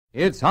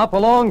It's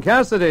Hopalong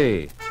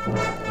Cassidy.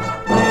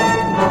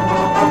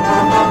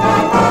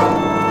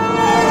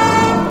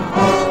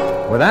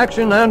 With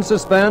action and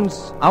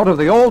suspense, out of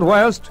the Old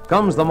West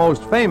comes the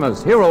most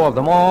famous hero of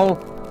them all,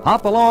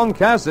 Hopalong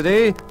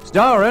Cassidy,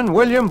 starring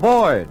William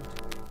Boyd.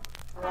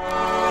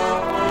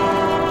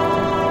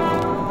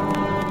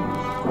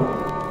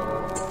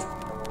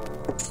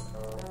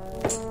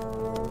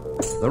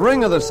 The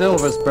Ring of the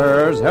Silver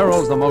Spurs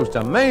heralds the most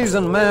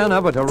amazing man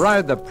ever to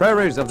ride the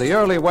prairies of the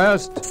early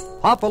West,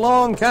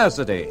 Hopalong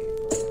Cassidy.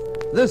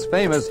 This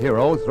famous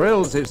hero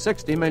thrills his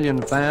 60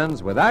 million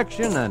fans with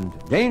action and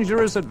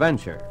dangerous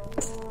adventure.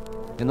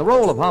 In the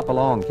role of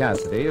Hopalong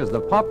Cassidy is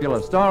the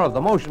popular star of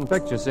the motion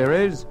picture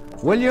series,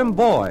 William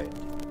Boyd.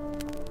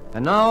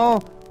 And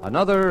now,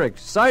 another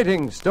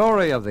exciting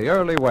story of the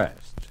early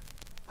West.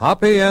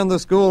 Hoppy and the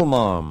School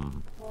Marm.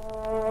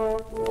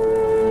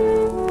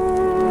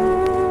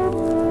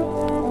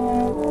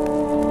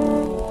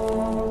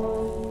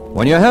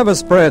 When you have a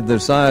spread the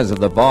size of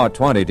the Bar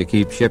 20 to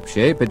keep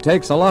shipshape, it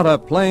takes a lot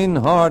of plain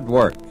hard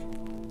work.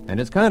 And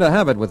it's kind of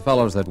habit with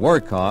fellows that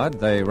work hard,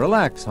 they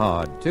relax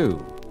hard,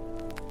 too.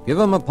 Give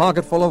them a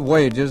pocket full of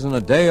wages and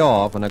a day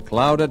off, and a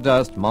cloud of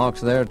dust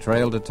marks their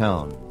trail to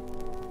town.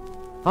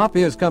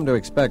 Hoppy has come to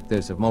expect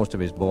this of most of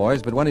his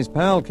boys, but when his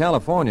pal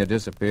California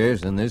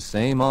disappears in this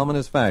same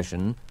ominous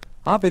fashion,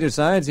 Hoppy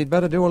decides he'd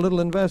better do a little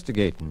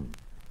investigating.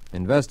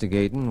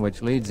 Investigating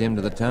which leads him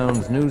to the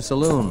town's new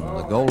saloon,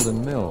 the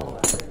Golden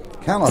Mill.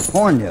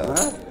 California?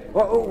 Huh?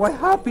 Why,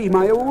 Hoppy,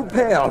 my old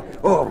pal.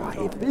 Oh,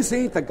 if this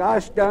ain't the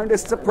gosh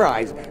darndest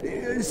surprise.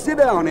 Sit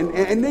down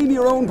and name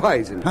your own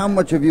poison. How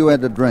much have you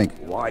had to drink?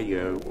 Why,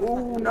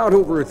 not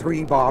over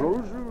 3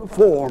 bottles.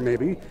 4,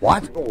 maybe.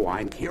 What? Oh,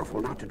 I'm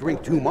careful not to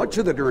drink too much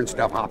of the darn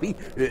stuff, Hoppy.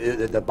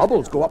 The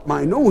bubbles go up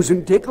my nose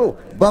and tickle.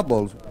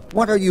 Bubbles?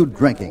 What are you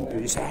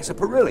drinking?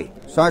 Sarsaparilla.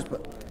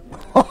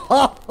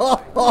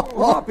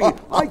 Hoppy,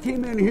 I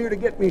came in here to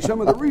get me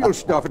some of the real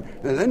stuff, and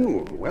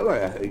then, well,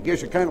 I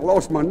guess I kind of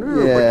lost my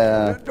nerve.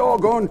 Yeah. But,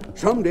 doggone,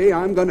 someday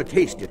I'm going to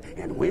taste it,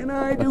 and when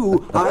I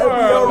do, I'll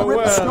be a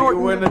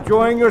rip-snorting. You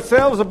enjoying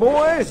yourselves,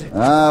 boys?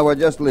 We're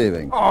just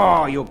leaving.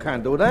 Oh, you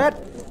can't do that.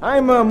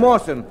 I'm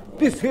Mawson.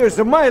 This here's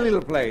my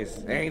little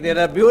place. Ain't it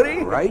a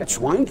beauty? Right,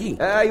 swanky.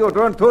 You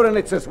darn tootin'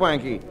 it's a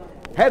swanky.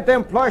 Had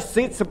them plush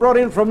seats brought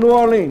in from New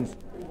Orleans.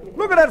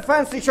 Look at that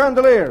fancy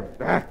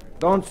chandelier.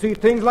 Don't see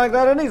things like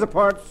that in these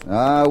parts.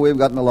 We've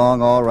gotten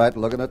along all right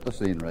looking at the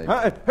scenery.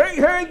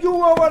 Hey,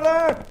 you over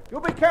there! You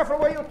be careful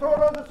where you throw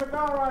those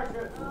cigar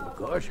ashes.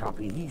 Gosh,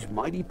 Hoppy, he's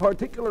mighty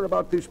particular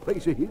about this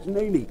place of his,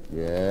 ain't he?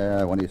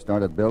 Yeah, when he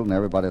started building,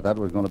 everybody thought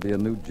it was going to be a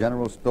new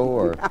general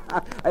store.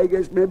 I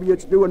guess maybe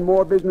it's doing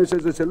more business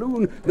as a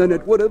saloon than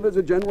it would have as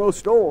a general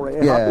store, eh,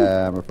 Hoppy?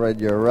 Yeah, I'm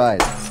afraid you're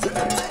right.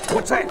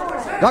 What's that?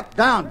 Duck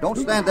down! Don't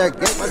stand there,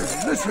 Gate.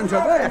 Listen to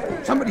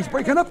that! Somebody's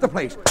breaking up the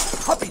place.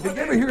 Hoppy, did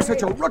you ever hear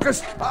such a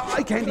ruckus?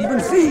 I can't even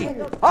see.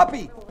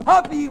 Hoppy,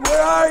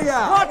 where are you?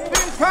 What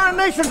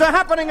incarnations are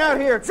happening out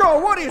here? Joe,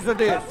 what is it?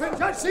 Things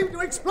just seem to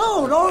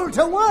explode all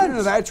to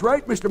once. That's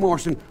right, Mr.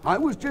 Morrison. I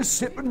was just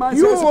sipping my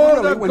You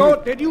sarsaparilla old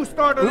goat, did you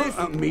start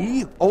this?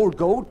 Me? Old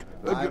goat?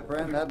 My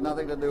friend had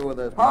nothing to do with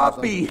this.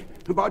 Hoppy,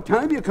 about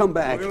time you come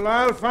back. Well,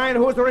 I'll find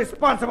who's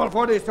responsible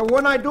for this, so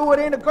when I do, it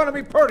ain't gonna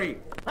be pretty.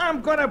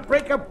 I'm gonna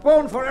break a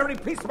bone for every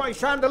piece of my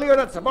chandelier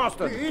that's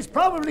Boston. It's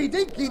probably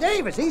Dinky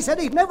Davis. He said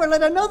he'd never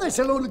let another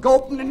saloon go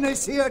open in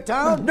this here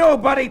town.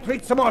 Nobody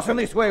treats the Morrison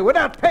this way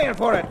without paying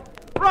for it.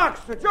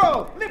 Rocks,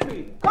 Joe,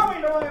 Lippy, come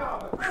into my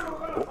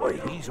office. Boy,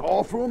 he's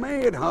awful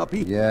mad, Hoppy.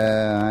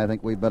 Yeah, I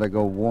think we'd better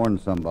go warn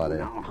somebody.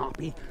 Now,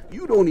 Hoppy,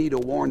 you don't need to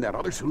warn that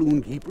other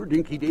saloon keeper,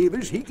 Dinky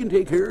Davis. He can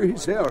take care of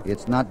himself.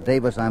 It's not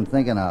Davis I'm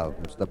thinking of.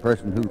 It's the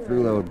person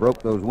who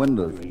broke those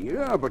windows.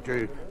 Yeah, but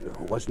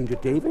wasn't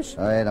it Davis?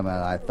 Wait a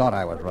minute, I thought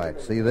I was right.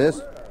 See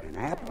this? An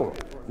apple.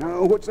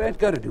 Now, what's that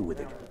got to do with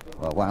it?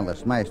 Well, while the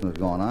smashing was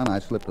going on, I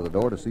slipped to the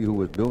door to see who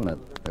was doing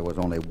it. There was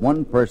only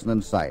one person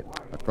in sight,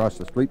 across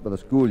the street by the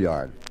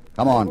schoolyard.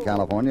 Come on,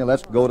 California,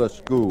 let's go to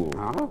school.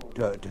 Huh?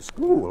 To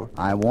school?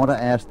 I want to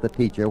ask the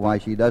teacher why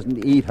she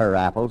doesn't eat her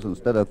apples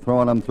instead of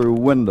throwing them through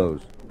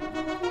windows.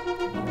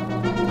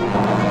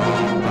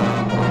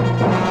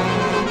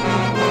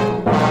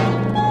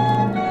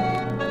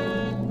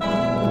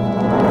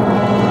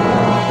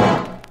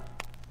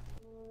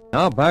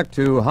 Now back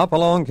to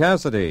Hopalong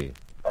Cassidy.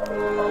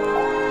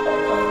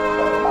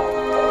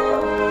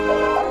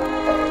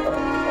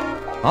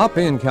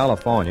 Hoppy in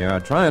California are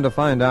trying to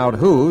find out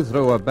who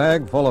threw a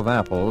bag full of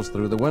apples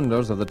through the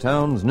windows of the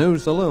town's new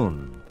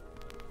saloon.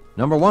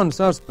 Number 1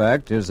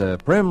 suspect is a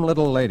prim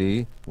little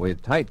lady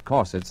with tight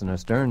corsets in her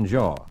stern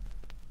jaw.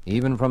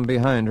 Even from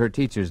behind her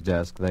teacher's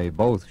desk, they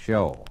both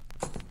show.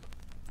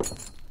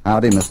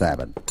 Howdy, Miss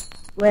Abbott.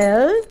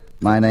 Well?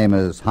 My name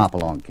is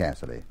Hopalong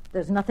Cassidy.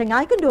 There's nothing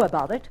I can do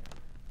about it.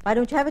 Why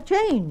don't you have it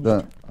changed?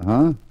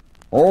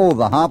 Oh,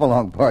 the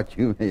Hopalong part,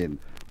 you mean.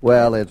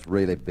 Well, it's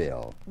really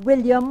Bill.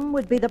 William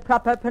would be the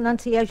proper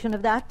pronunciation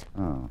of that.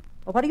 Oh.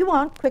 Well, what do you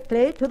want?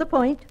 Quickly, to the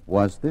point.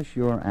 Was this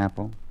your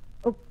apple?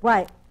 Oh,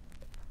 why?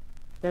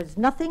 There's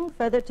nothing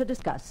further to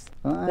discuss.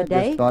 I Good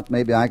day. just thought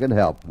maybe I could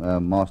help.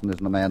 Mawson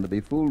isn't a man to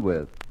be fooled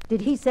with.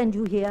 Did he send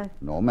you here?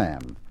 No,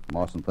 ma'am.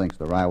 Mawson thinks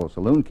the rival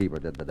saloon keeper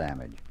did the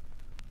damage.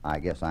 I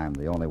guess I'm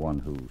the only one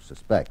who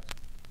suspects.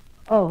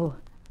 Oh,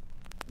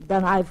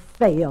 then I've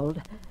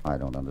failed. I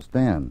don't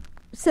understand.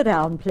 Sit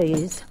down,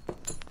 please.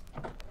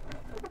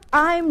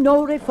 I'm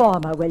no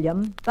reformer,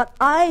 William, but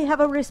I have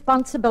a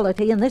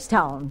responsibility in this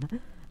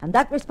town. And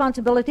that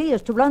responsibility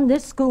is to run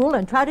this school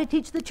and try to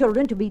teach the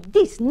children to be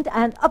decent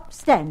and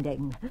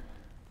upstanding.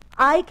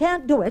 I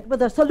can't do it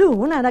with a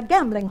saloon and a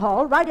gambling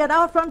hall right at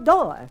our front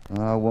door.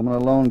 A woman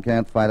alone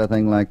can't fight a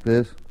thing like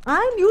this.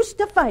 I'm used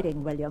to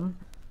fighting, William.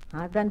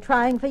 I've been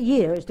trying for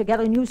years to get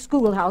a new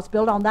schoolhouse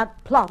built on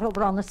that plot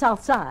over on the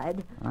south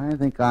side. I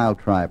think I'll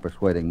try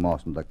persuading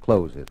Mawson to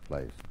close his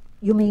place.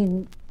 You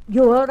mean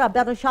you're a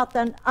better shot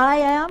than I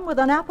am with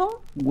an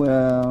apple?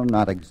 Well,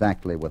 not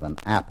exactly with an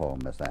apple,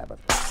 Miss Abbott.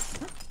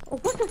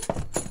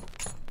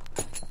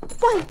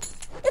 Why,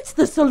 it's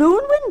the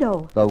saloon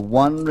window. The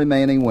one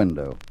remaining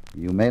window.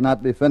 You may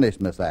not be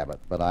finished, Miss Abbott,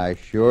 but I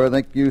sure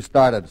think you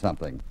started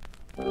something.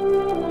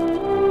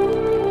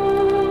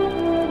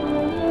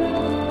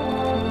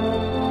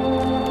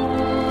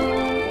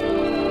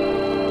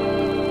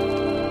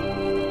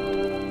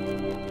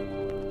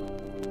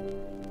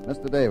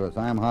 Mr. Davis,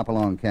 I'm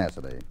Hopalong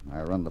Cassidy.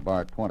 I run the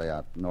Bar 20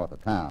 out north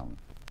of town.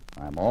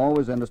 I'm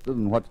always interested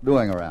in what's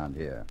doing around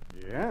here.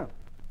 Yeah?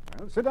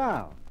 Well, sit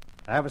down.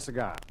 Have a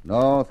cigar.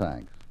 No,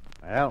 thanks.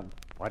 Well,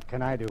 what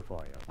can I do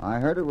for you? I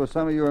heard it was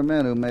some of your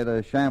men who made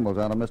a shambles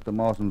out of Mr.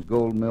 Mawson's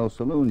Gold Mill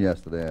Saloon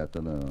yesterday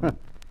afternoon.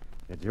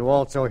 Did you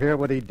also hear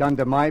what he done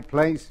to my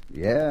place?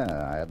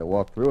 Yeah, I had to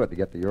walk through it to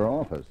get to your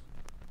office.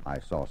 I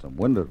saw some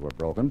windows were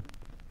broken.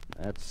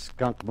 That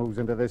skunk moves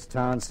into this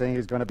town saying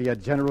he's going to be a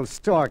general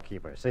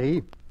storekeeper,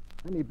 see?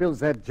 Then he builds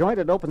that joint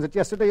and opens it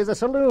yesterday as a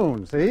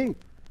saloon, see?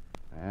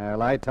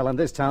 Well, I tell him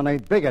this town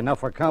ain't big enough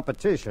for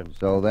competition.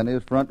 So then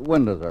his front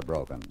windows are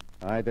broken.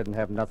 I didn't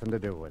have nothing to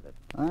do with it.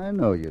 I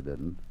know you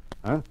didn't.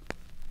 Huh?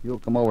 You'll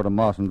come over to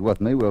Mawson's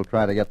with me. We'll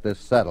try to get this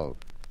settled.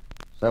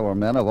 Several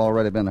men have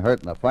already been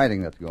hurt in the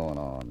fighting that's going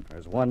on.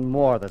 There's one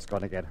more that's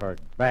going to get hurt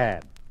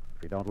bad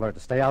if we don't learn to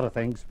stay out of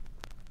things.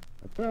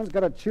 The town's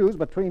got to choose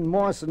between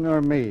Mawson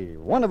or me.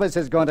 One of us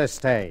is going to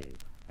stay,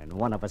 and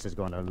one of us is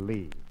going to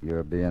leave.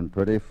 You're being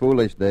pretty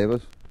foolish,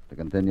 Davis, to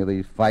continue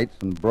these fights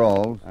and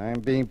brawls. I'm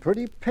being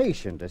pretty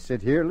patient to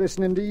sit here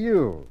listening to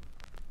you.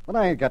 But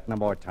I ain't got no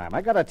more time.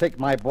 I got to take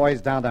my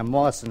boys down to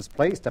Mawson's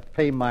place to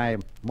pay my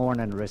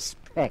morning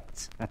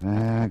respects.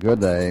 Good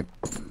day.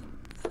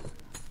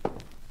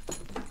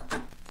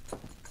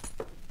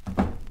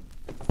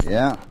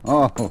 Yeah?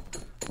 Oh,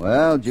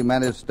 well, did you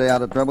manage to stay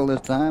out of trouble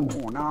this time?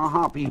 Oh, now,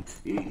 Hoppy,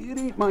 it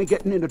ain't my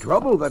getting into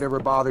trouble that ever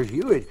bothers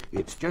you.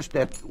 It's just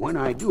that when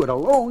I do it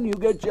alone, you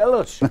get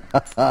jealous.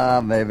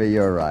 Maybe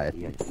you're right.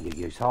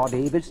 You saw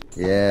Davis?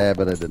 Yeah,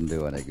 but it didn't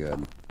do any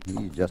good.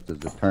 He's just as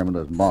determined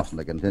as Mawson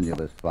to continue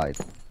this fight.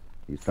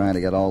 He's trying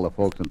to get all the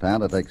folks in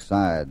town to take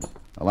sides.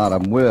 A lot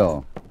of them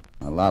will.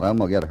 A lot of them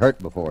will get hurt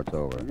before it's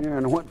over. Yeah,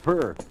 and what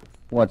for?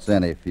 What's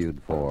any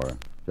feud for?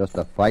 Just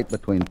a fight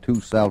between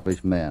two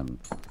selfish men.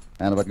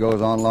 And if it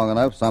goes on long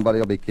enough, somebody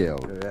will be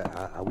killed.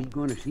 Are we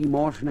going to see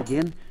Mawson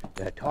again?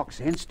 Talk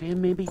sense to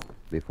him, maybe?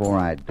 Before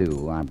I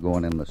do, I'm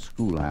going in the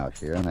schoolhouse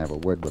here and have a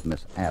word with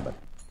Miss Abbott.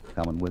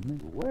 Coming with me?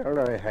 Well,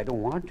 I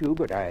don't want to,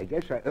 but I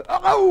guess I...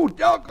 oh,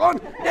 doggone!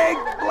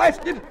 Dag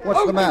blasted!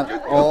 What's the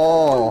matter?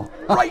 Oh!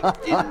 Right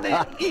in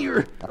the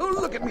ear! Oh,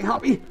 look at me,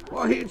 Hoppy.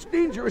 Oh, it's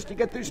dangerous to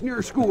get this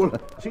near school.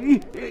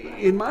 See,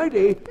 in my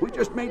day, we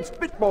just made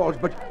spitballs,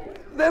 but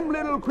them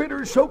little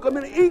critters soak 'em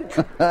in ink.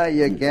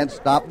 You can't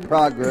stop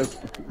progress.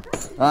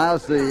 I'll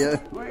see you.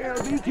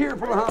 Well, be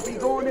careful, Hoppy,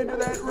 going into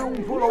that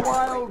room full of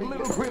wild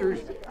little critters.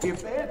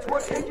 If that's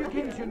what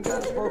education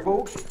does for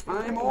folks,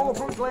 I'm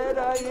awful glad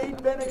I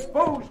ain't been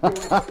exposed to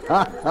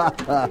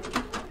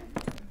it.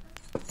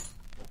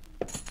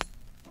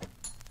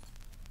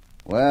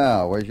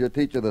 Well, where's your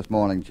teacher this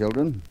morning,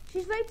 children?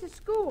 She's late to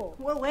school.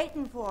 We're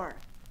waiting for her.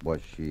 Was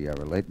she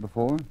ever late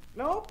before?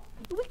 Nope.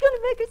 We're going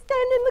to make her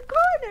stand in the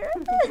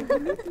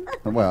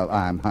corner. Well,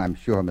 I'm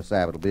sure Miss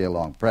Abbott will be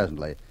along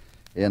presently.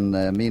 In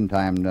the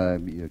meantime,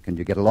 can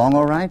you get along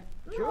all right?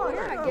 Sure,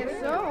 yeah, I guess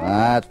so.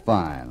 That's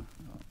fine.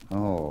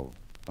 Oh,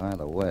 by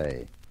the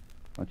way,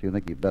 don't you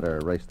think you'd better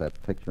erase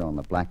that picture on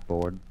the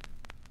blackboard?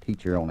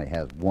 Teacher only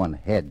has one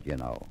head, you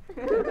know.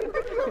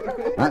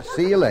 I'll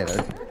see you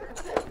later.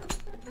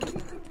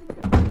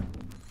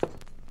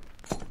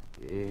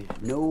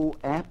 No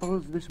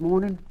apples this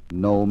morning?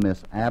 No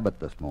Miss Abbott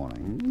this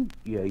morning.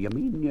 Yeah, you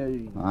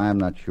mean... I'm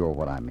not sure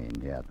what I mean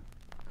yet.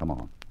 Come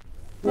on.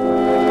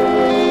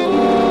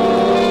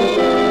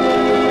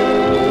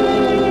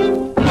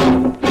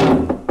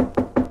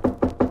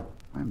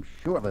 I'm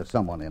sure there's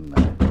someone in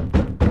there.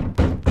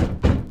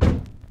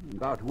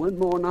 About one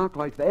more knock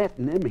like that,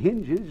 and them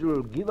hinges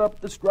will give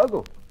up the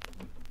struggle.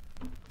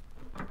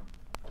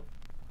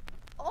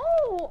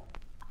 Oh,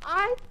 I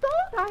I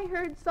thought I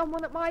heard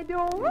someone at my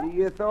door.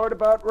 You thought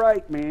about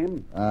right,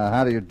 ma'am.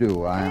 How do you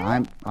do?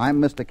 I'm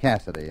Mr.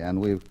 Cassidy, and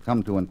we've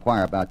come to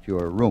inquire about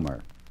your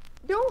roomer.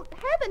 Don't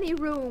have any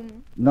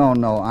room.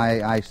 No,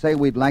 I say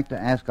we'd like to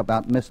ask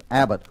about Miss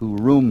Abbott, who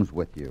rooms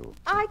with you.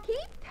 I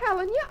keep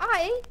telling you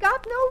I ain't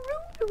got no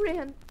room to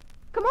rent.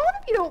 Come on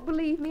if you don't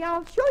believe me.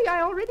 I'll show you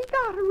I already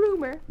got a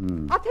roomer.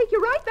 I'll take you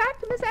right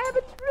back to Miss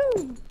Abbott's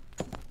room.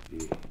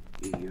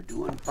 You're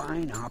doing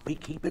fine, Hoppy.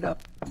 Keep it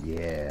up.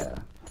 Yeah,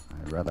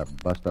 I'd rather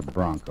bust a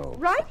bronco.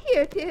 Right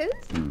here it is.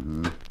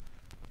 Mm-hmm.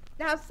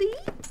 Now see,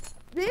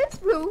 this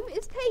room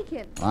is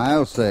taken.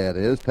 I'll say it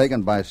is,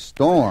 taken by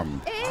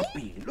storm.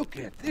 Hoppy, look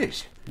at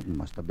this. It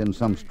must have been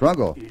some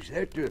struggle. Is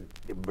that the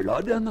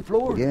blood on the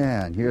floor?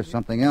 Yeah, and here's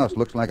something else.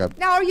 Looks like a...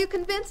 Now are you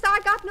convinced I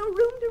got no room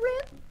to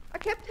rent? I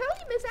kept telling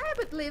you Miss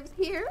Abbott lives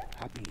here.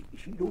 Hoppy,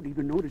 she don't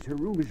even notice her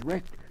room is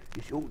wrecked.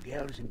 This old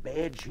gal's in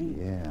bad shape.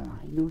 Yeah.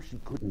 I knew she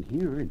couldn't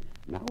hear, and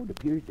now it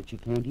appears that she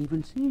can't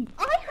even see.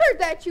 I heard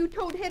that, you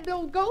toad-headed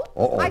old goat.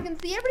 Uh-oh. I can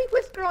see every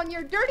whisker on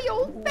your dirty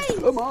old face.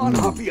 Come on,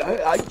 Hoppy.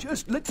 I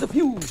just lit the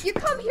fuse. You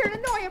come here and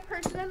annoy a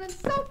person and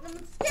insult them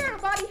and scare a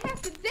body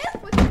half to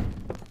death with it.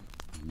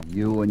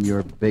 You and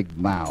your big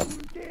mouth.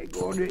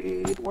 Daggone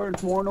it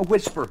weren't more than a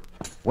whisper.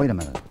 Wait a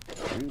minute.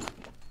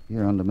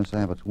 Here under Miss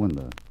Abbott's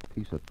window, a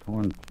piece of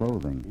torn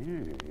clothing.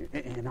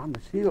 Yeah, and on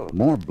the sill.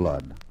 More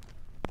blood.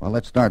 Well,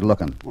 let's start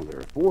looking. Well, there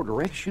are 4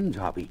 directions,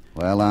 Hoppy.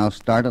 Well, I'll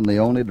start in the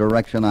only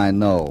direction I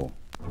know.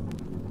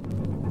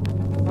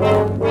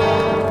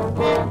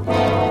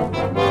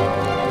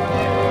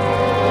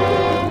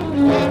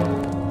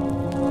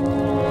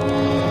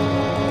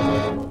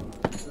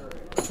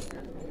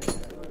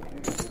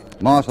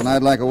 Mawson,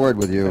 I'd like a word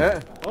with you.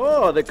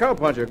 Oh, the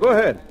cowpuncher. Go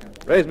ahead.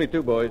 Raise me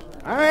 2, boys.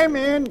 I'm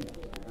in.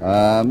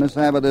 Miss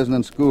Abbott isn't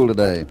in school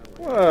today.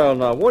 Well,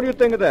 now, what do you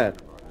think of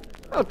that?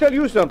 I'll tell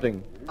you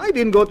something. I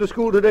didn't go to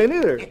school today,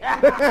 neither.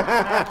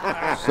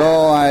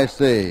 So I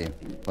see.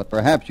 But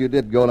perhaps you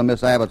did go to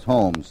Miss Abbott's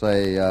home,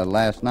 say,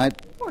 last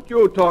night? What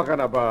you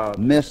talking about?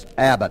 Miss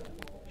Abbott.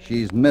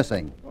 She's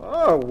missing.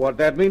 Oh, what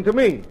that mean to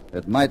me?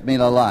 It might mean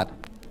a lot.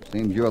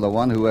 Seems you're the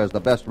one who has the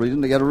best reason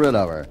to get rid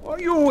of her.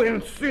 Are you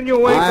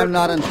insinuating? I'm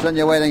not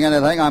insinuating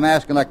anything. I'm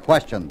asking a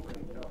question.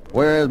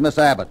 Where is Miss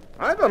Abbott?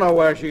 I don't know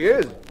where she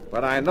is,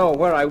 but I know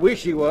where I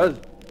wish she was,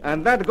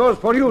 and that goes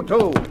for you,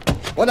 too.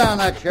 Put down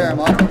that chair,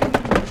 Marm.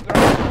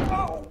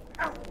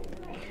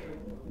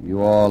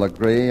 You all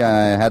agree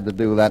I had to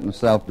do that in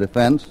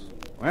self-defense?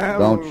 Well,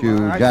 don't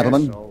you, I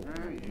gentlemen? guess so.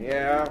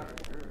 Yeah.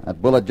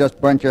 That bullet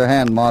just burnt your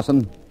hand,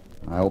 Mawson.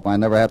 I hope I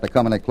never have to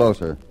come any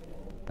closer.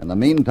 In the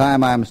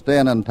meantime, I'm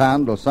staying in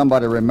town till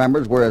somebody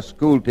remembers where a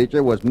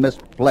schoolteacher was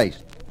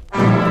misplaced.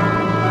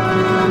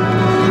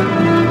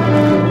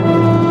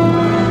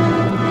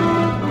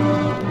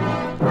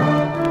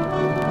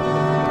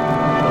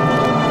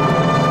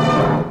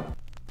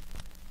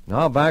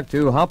 Now back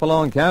to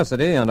Hopalong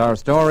Cassidy and our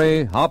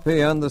story,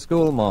 Hoppy and the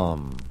School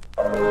Mom.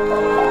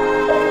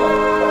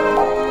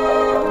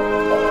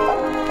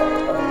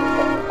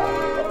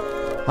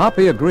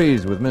 Hoppy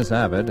agrees with Miss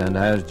Abbott and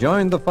has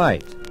joined the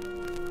fight.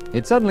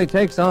 It suddenly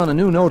takes on a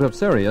new note of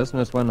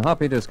seriousness when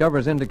Hoppy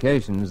discovers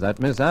indications that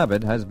Miss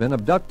Abbott has been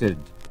abducted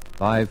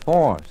by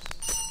force.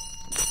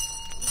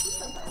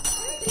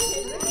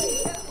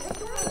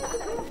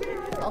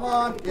 Come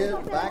on, kids,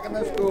 back in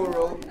the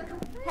schoolroom.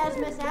 Has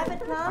Miss Abbott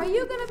come? Are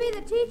you going to be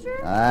the teacher?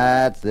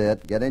 That's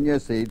it. Get in your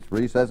seats.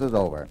 Recess is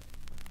over.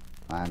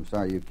 I'm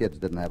sorry you kids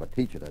didn't have a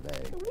teacher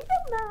today. We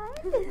don't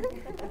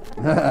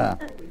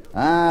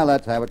mind.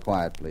 Let's have it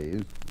quiet,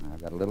 please.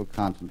 I've got a little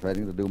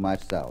concentrating to do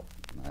myself.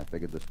 I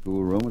figured the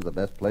schoolroom was the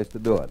best place to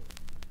do it.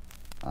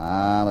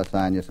 I'll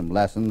assign you some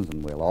lessons,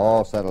 and we'll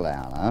all settle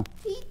down, huh?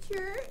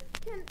 Teacher,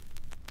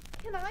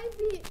 can I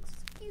be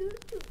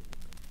excused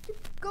to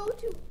go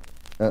to...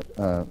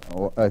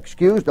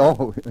 Excused?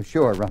 Oh,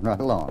 sure, run right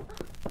along.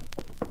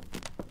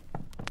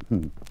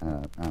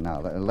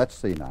 Now, let's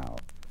see now.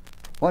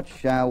 What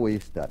shall we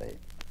study?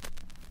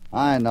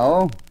 I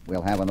know.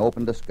 We'll have an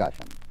open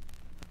discussion.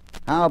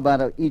 How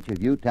about each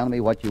of you tell me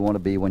what you want to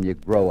be when you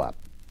grow up?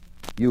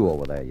 You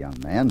over there, young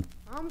man.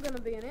 I'm going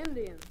to be an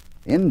Indian.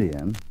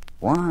 Indian?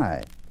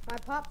 Why? My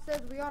pop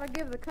says we ought to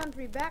give the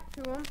country back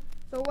to him,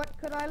 so what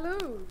could I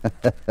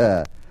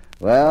lose?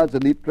 Well, it's a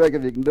neat trick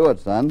if you can do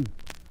it, son.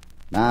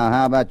 Now,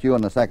 how about you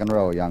in the second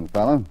row, young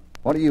fella?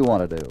 What do you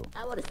want to do?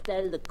 I want to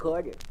stand in the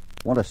corner.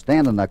 Want to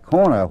stand in the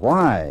corner?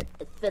 Why?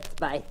 It fits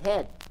my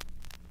head.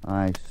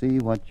 I see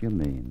what you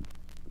mean.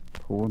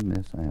 Poor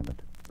Miss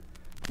Abbott.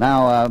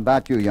 Now,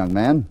 about you, young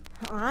man.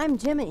 I'm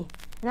Jimmy,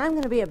 and I'm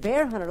going to be a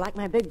bear hunter like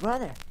my big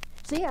brother.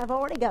 See, I've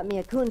already got me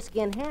a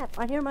coonskin hat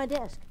right here on my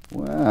desk.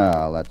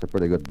 Well, that's a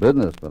pretty good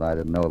business, but I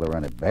didn't know there were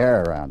any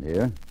bear around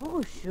here.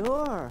 Oh,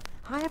 sure.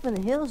 High up in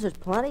the hills, there's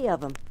plenty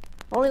of them.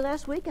 Only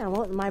last week I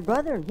went with my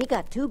brother, and he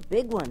got 2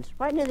 big ones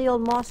right near the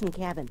old Mawson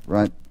cabin.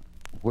 Right.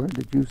 Where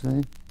did you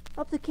say?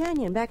 Up the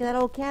canyon, back of that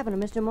old cabin of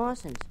Mr.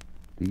 Mawson's.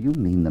 Do you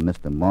mean the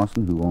Mr.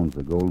 Mawson who owns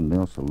the Golden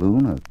Mill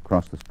Saloon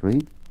across the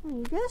street?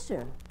 Yes,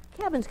 sir.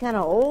 Cabin's kind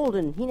of old,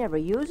 and he never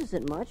uses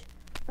it much.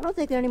 I don't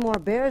think there are any more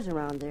bears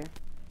around there.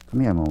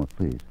 Come here a moment,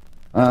 please.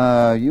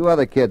 You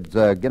other kids,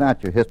 get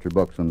out your history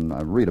books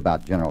and read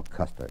about General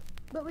Custer.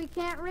 But we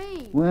can't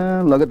read.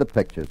 Well, look at the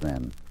pictures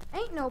then.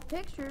 Ain't no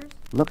pictures.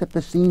 Look at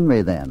the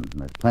scenery then.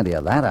 There's plenty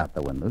of that out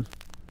the windows.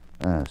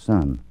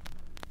 Son,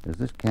 is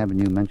this cabin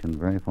you mentioned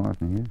very far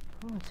from here?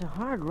 Oh, it's a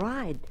hard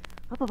ride.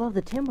 Up above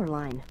the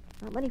timberline.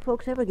 Not many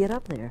folks ever get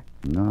up there.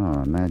 No,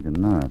 I imagine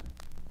not.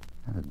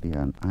 That'd be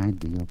an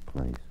ideal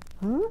place.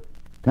 Huh?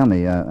 Tell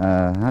me,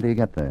 how do you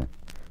get there?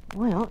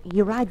 Well,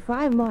 you ride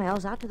 5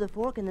 miles out to the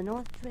fork in the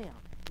North Trail,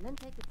 and then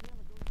take the trail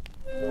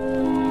that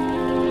goes...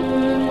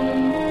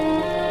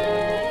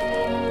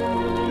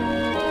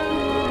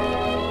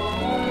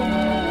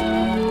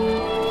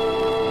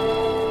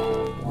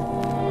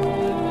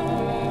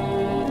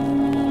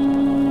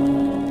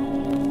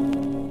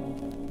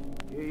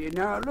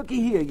 Now,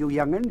 looky here, you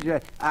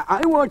young'uns.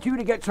 I want you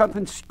to get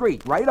something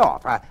straight right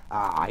off.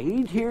 I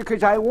ain't here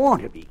 'cause I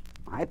want to be.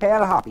 My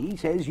pal Hoppy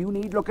says you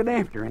need looking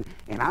after, and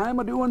I'm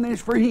a-doing this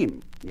for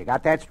him. You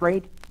got that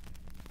straight?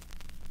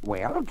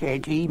 Well,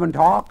 can't you even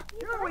talk?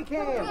 Sure we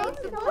can. I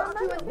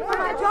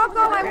talk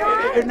all I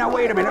want. Now,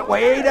 wait a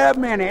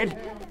minute.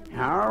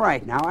 All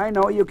right, now I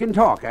know you can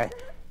talk. Well,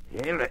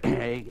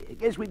 I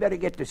guess we better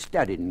get to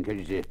studying,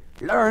 'cause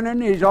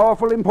learning is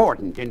awful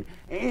important.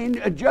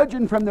 And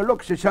judging from the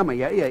looks of some of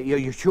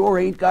you sure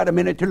ain't got a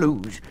minute to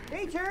lose.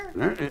 Teacher,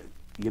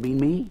 You mean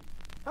me?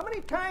 how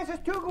many times does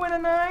 2 go into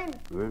 9?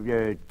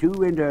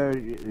 2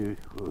 and,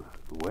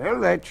 well,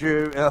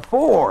 that's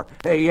 4.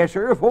 Yes,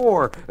 sir,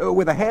 4,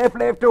 with a half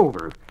left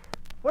over.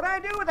 What'd I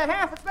do with the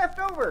half that's left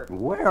over?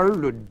 Well,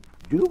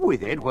 do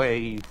with it?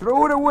 Why,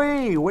 throw it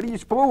away. What do you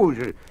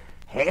suppose?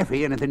 Half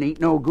anything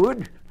ain't no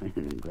good.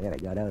 Glad I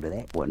got out of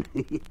that one.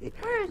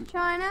 Where's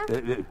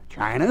China?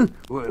 China?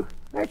 Well,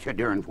 that's a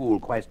darn fool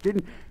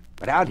question.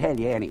 But I'll tell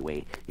you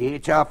anyway.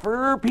 It's a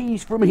fur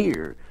piece from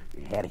here.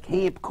 I had a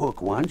camp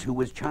cook once who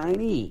was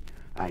Chinese.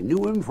 I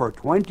knew him for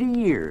 20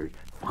 years.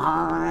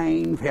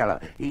 Fine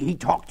fella. He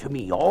talked to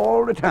me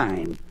all the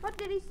time. What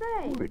did he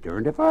say? Well,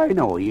 darned if I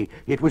know.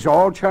 It was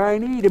all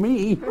Chinese to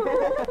me.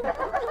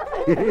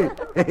 You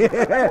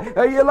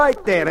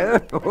like that, huh?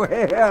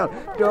 Well,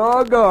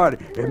 doggone.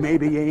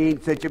 Maybe you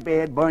ain't such a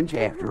bad bunch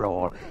after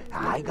all.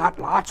 I got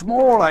lots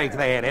more like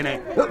that, and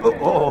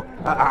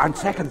on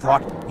second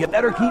thought, you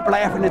better keep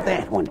laughing at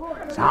that one.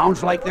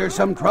 Sounds like there's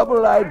some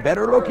trouble I'd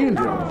better look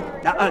into.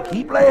 Now,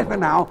 keep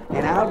laughing now,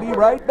 and I'll be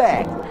right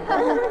back.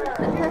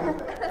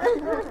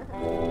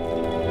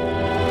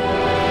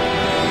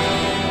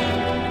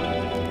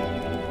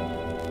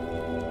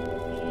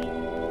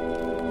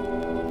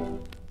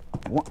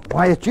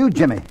 Why, it's you,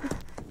 Jimmy.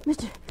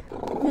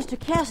 Mr.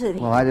 Cassidy.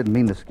 Well, I didn't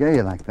mean to scare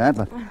you like that,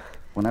 but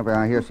whenever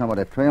I hear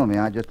somebody trail me,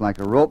 I just like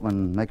to rope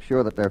and make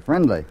sure that they're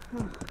friendly.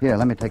 Here,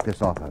 let me take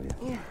this off of you.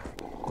 Yeah.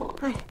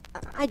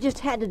 I just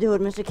had to do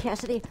it, Mr.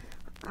 Cassidy.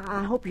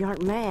 I hope you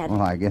aren't mad.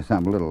 Well, I guess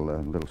I'm a little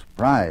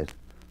surprised.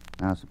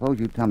 Now, suppose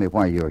you tell me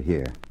why you're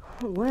here.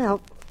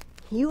 Well,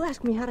 you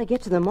asked me how to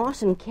get to the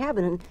Mawson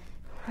cabin,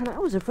 and I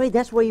was afraid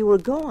that's where you were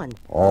going.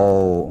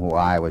 Oh,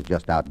 I was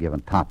just out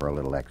giving Topper a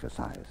little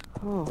exercise.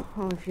 Oh,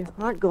 if you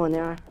aren't going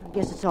there, I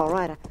guess it's all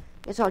right. I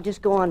guess I'll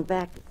just go on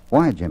back.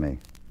 Why, Jimmy?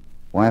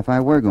 Why, if I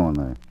were going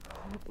there?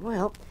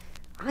 Well,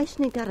 I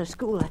sneaked out of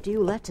school after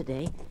you left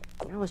today.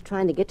 I was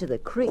trying to get to the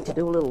creek to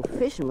do a little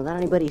fishing without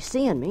anybody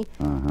seeing me.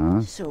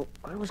 Uh-huh. So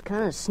I was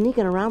kind of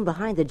sneaking around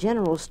behind the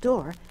general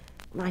store,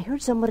 and I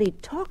heard somebody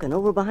talking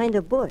over behind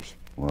a bush.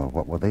 Well,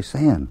 what were they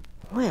saying?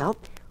 Well,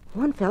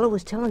 one fellow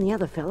was telling the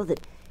other fellow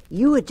that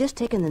you had just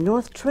taken the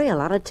North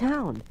Trail out of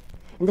town,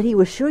 and that he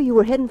was sure you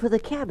were heading for the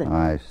cabin.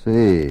 I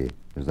see.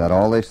 Is that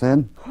all they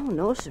said? Oh,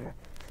 no, sir.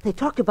 They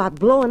talked about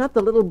blowing up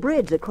the little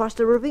bridge that crossed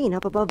the ravine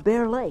up above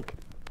Bear Lake.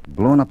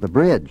 Blowing up the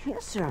bridge?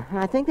 Yes, sir.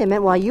 I think they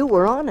meant while you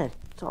were on it.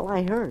 That's all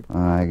I heard.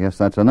 I guess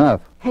that's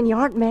enough. And you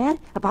aren't mad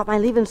about my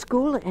leaving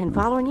school and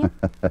following you?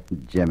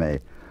 Jimmy,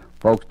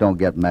 folks don't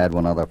get mad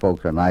when other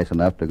folks are nice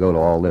enough to go to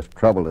all this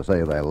trouble to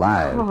save their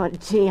lives. Oh,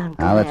 gee, I'm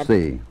glad. Now, let's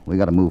see. We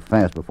got to move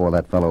fast before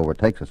that fellow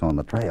overtakes us on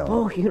the trail.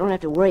 Oh, you don't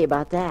have to worry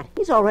about that.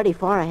 He's already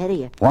far ahead of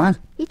you. What?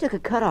 He took a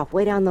cutoff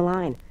way down the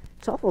line.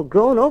 It's awful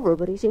grown over,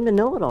 but he seemed to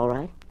know it all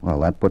right. Well,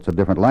 that puts a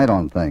different light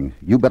on things.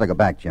 You better go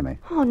back, Jimmy.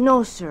 Oh,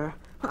 no, sir.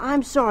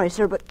 I'm sorry,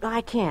 sir, but I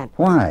can't.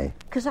 Why?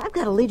 Because I've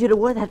got to lead you to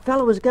where that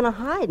fellow was going to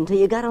hide until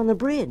you got on the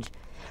bridge.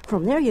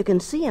 From there you can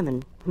see him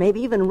and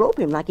maybe even rope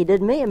him like you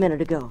did me a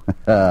minute ago.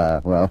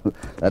 Well,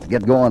 let's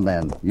get going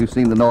then. You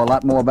seem to know a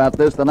lot more about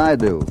this than I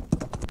do.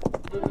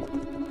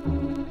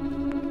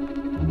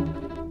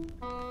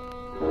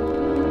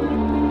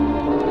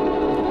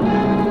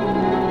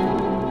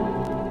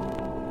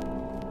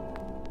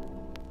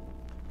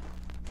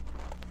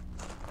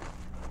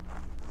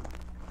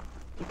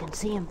 You can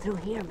see him through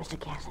here, Mr.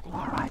 Cassidy.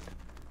 All right.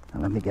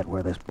 Now let me get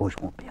where this bush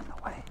won't be in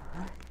the way.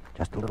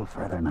 Just a little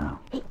further now.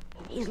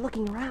 He's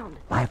looking around.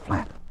 Lie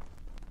flat.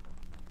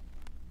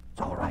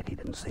 It's all right, he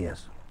didn't see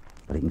us.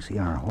 But he can see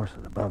our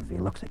horses above if he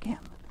looks again.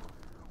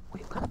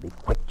 We've got to be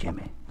quick,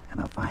 Jimmy.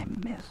 And if I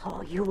miss...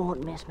 Oh, you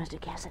won't miss, Mr.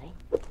 Cassidy.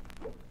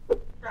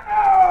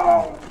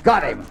 Oh,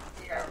 Got him.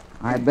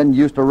 I've been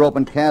used to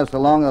roping calves so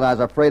long that I was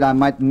afraid I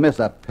might miss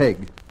a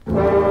pig.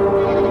 Well,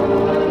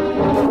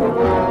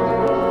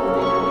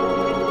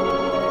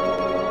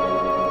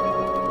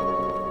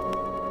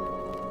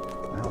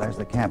 there's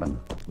the cabin.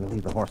 We'll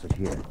leave the horses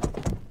here.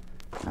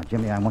 Now,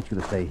 Jimmy, I want you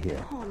to stay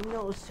here. Oh,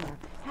 no, sir.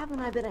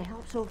 Haven't I been a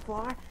help so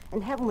far?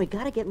 And haven't we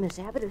got to get Miss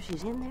Abbott if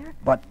she's in there?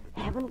 But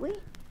Haven't we?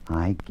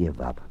 I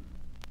give up.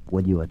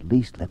 Will you at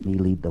least let me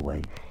lead the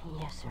way?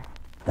 Yes, sir.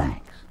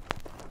 Thanks.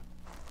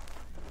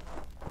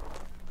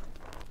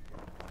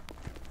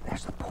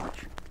 There's the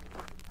porch.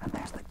 And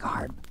there's the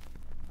guard.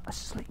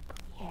 Asleep.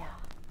 Yeah.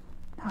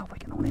 Now, if we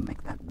can only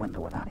make that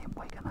window without him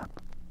waking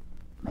up.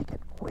 Make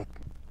it quick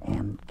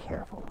and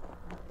careful.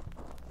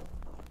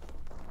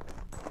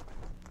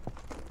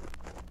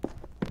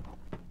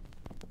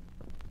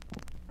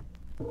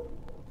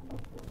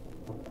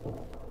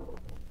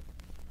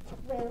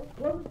 Well,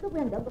 close the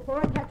window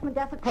before I catch my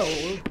death of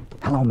cold.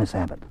 Hello, Miss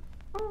Abbott.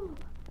 Oh,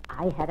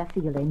 I had a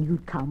feeling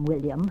you'd come,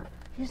 William.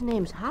 His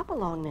name's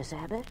Hopalong, Miss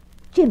Abbott.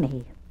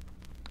 Jimmy,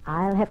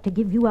 I'll have to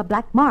give you a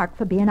black mark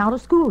for being out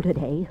of school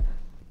today.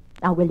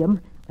 Now,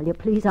 William, will you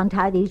please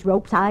untie these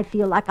ropes? I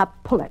feel like a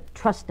pullet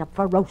trussed up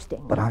for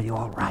roasting. But are you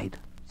all right?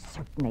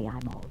 Certainly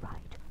I'm all right.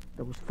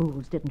 Those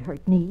fools didn't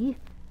hurt me.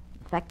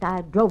 In fact,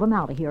 I drove them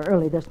out of here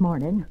early this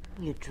morning.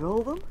 You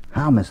drove him?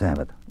 How, Miss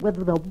Abbott?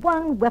 With the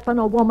one weapon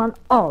a woman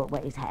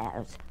always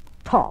has.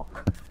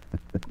 Talk.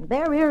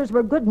 Their ears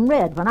were good and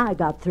red when I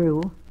got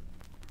through.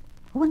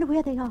 I wonder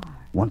where they are.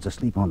 One's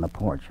asleep on the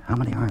porch. How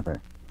many are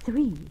there?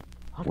 3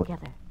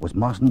 altogether. Was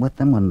Mawson with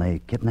them when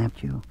they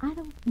kidnapped you? I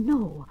don't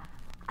know.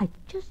 I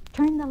just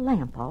turned the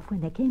lamp off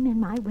when they came in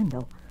my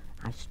window.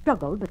 I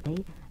struggled, but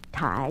they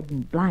tied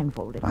and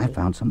blindfolded me. I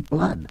found some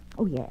blood.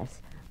 Oh,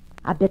 yes.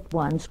 I bit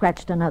one,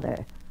 scratched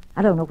another.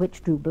 I don't know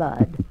which drew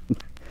blood.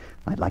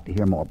 I'd like to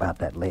hear more about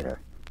that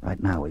later.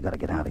 Right now, we got to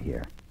get out of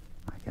here.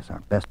 I guess our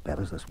best bet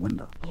is this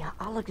window. Yeah,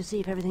 I'll look to see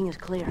if everything is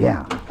clear.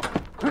 Yeah.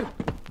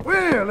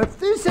 Well, if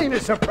this ain't a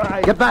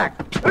surprise. Get back.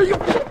 Maybe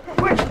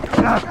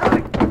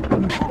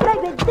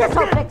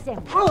this'll fix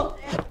him.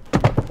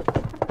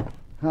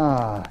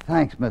 Ah,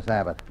 thanks, Miss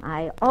Abbott.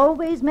 I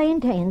always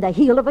maintain the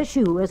heel of a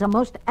shoe is a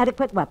most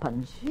adequate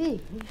weapon. Gee,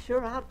 he's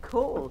sure out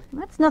cold.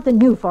 That's nothing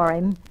new for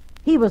him.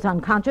 He was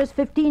unconscious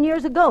 15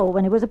 years ago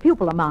when he was a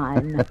pupil of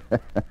mine.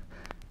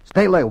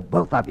 Stay low,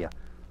 both of you.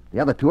 The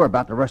other two are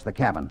about to rush the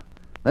cabin.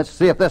 Let's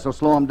see if this will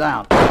slow them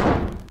down.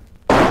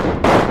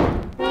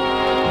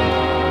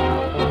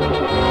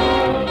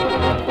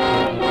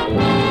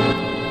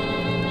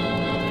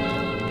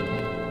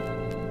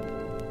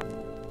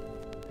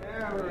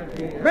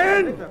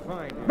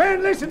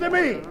 Men, listen to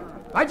me.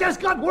 I just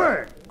got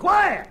word.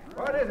 Quiet.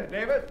 What is it,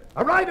 David?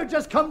 A rider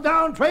just come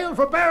down trail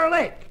for Bear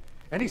Lake,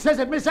 and he says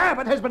that Miss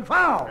Abbott has been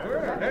found.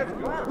 That's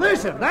good.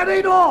 Listen, that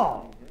ain't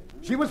all.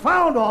 She was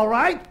found all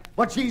right,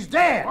 but she's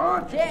dead.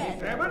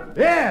 Dead?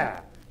 Yeah.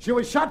 She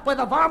was shot by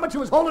the varmints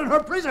who was holding her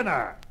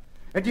prisoner.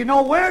 And do you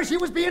know where she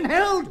was being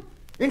held?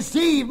 In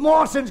Steve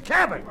Mawson's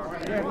cabin.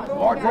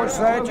 What was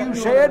that you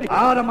said?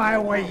 Out of my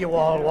way, you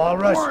all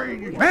walrus.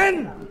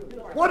 Men,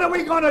 what are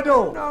we going to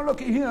do? Now,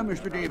 looky here,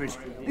 Mr. Davis.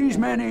 These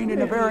men ain't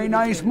in a very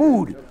nice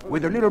mood.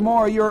 With a little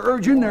more of your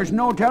urging, there's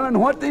no telling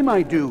what they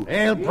might do.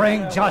 They'll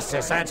bring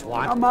justice, that's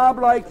what. A mob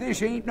like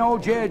this ain't no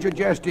judge of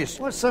justice.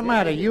 What's the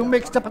matter? You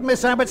mixed up with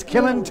Miss Abbott's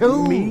killing,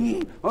 too?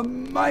 Me?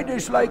 My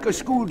dislike of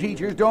school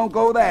teachers don't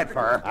go that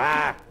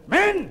far.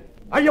 Men,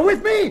 are you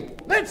with me?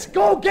 Let's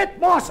go get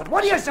Mawson.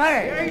 What do you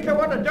say? You ain't the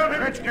one that done it.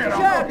 Let's get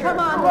Sure, come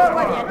on, we're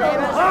with you,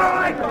 Davis. All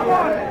right, come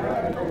on.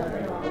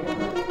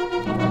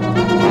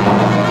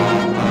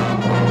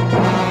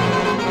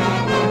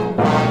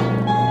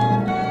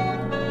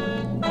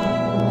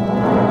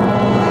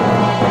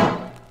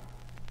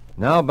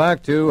 Now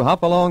back to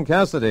Hopalong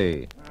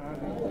Cassidy.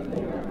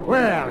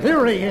 Well,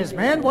 here he is,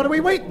 man. What are we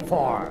waiting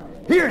for?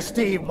 Here's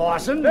Steve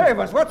Mawson.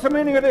 Davis, what's the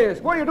meaning of this?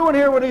 What are you doing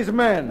here with these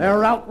men?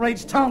 They're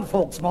outraged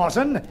townfolks,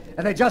 Mawson,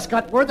 and they just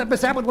got word that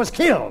Miss Abbott was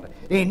killed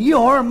in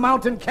your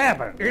mountain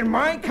cabin. In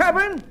my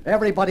cabin?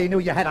 Everybody knew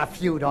you had a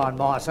feud on,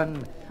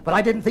 Mawson, but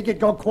I didn't think you'd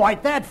go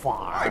quite that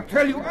far. I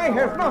tell you, I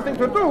have nothing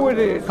to do with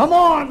this. Come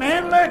on,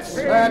 man, let's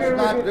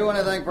not do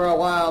anything for a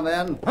while,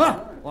 men.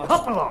 Huh? Well,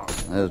 hop along.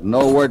 There's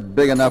no word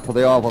big enough for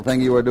the awful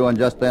thing you were doing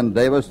just then,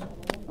 Davis.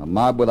 A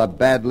mob with a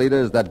bad leader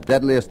is the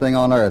deadliest thing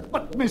on earth.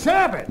 But Miss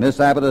Abbott... Miss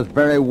Abbott is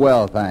very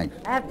well, thanks.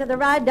 After the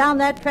ride down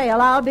that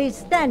trail, I'll be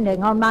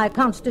standing on my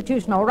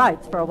constitutional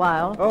rights for a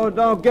while. Oh,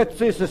 now get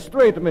this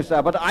straight, Miss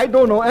Abbott. I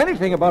don't know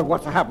anything about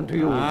what's happened to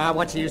you.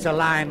 What's the use of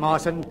lying,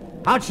 Mawson?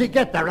 How'd she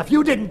get there if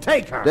you didn't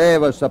take her?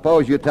 Davis,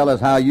 suppose you tell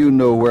us how you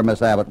knew where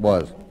Miss Abbott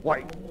was.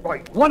 Why,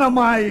 one of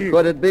my...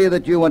 Could it be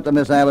that you went to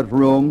Miss Abbott's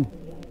room,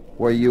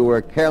 where you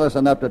were careless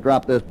enough to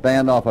drop this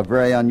band off a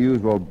very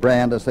unusual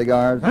brand of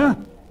cigars? Huh?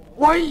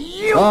 Why,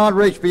 you... Don't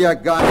reach for your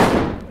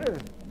gun.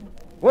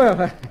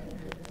 Well,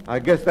 I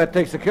guess that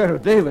takes care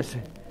of Davis.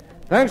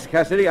 Thanks,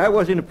 Cassidy. I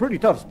was in a pretty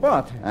tough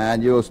spot.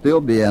 And you'll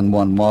still be in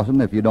one, Mawson,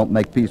 if you don't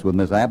make peace with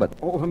Miss Abbott.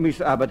 Oh, Miss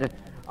Abbott,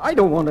 I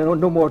don't want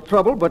no more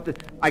trouble,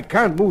 but I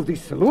can't move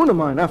this saloon of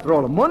mine after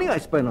all the money I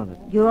spent on it.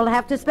 You'll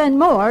have to spend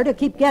more to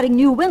keep getting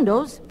new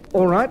windows.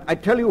 All right, I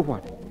tell you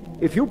what.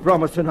 If you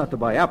promise not to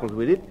buy apples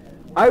with it,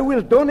 I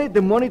will donate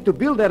the money to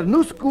build that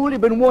new school you've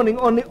been wanting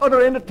on the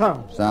other end of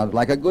town. Sounds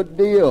like a good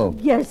deal.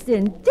 Yes,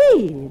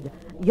 indeed.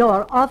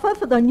 Your offer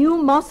for the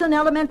new Mawson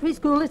Elementary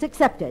School is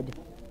accepted.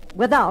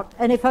 Without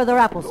any further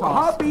applesauce.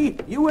 Hoppy,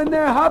 you in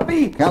there,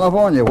 Hoppy?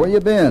 California, where you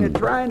been?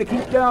 Trying to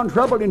keep down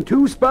trouble in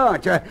two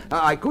spots.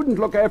 I couldn't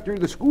look after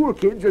the school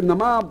kids, and the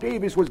mob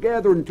Davis was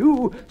gathering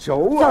too,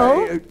 so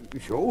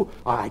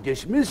I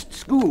dismissed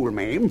school,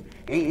 ma'am,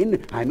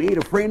 and I made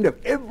a friend of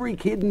every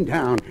kid in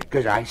town,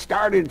 because I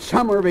started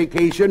summer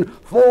vacation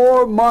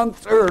 4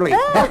 months early.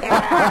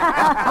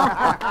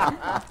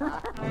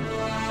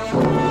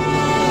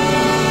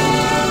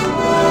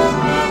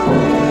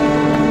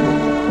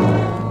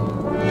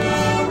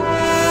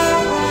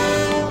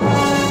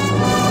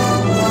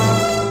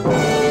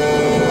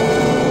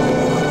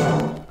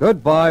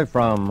 Goodbye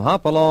from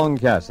Hopalong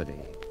Cassidy.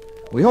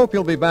 We hope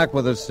you'll be back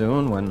with us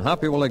soon when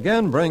Hoppy will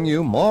again bring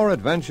you more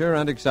adventure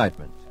and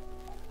excitement.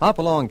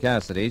 Hopalong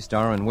Cassidy,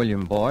 starring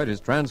William Boyd, is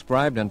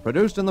transcribed and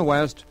produced in the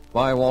West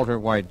by Walter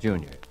White,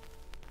 Jr.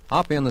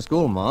 Hoppy and the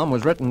School Mom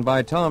was written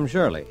by Tom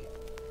Shirley.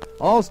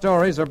 All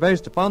stories are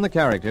based upon the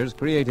characters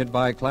created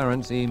by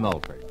Clarence E.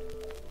 Mulford.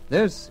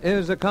 This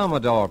is a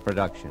Commodore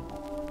production.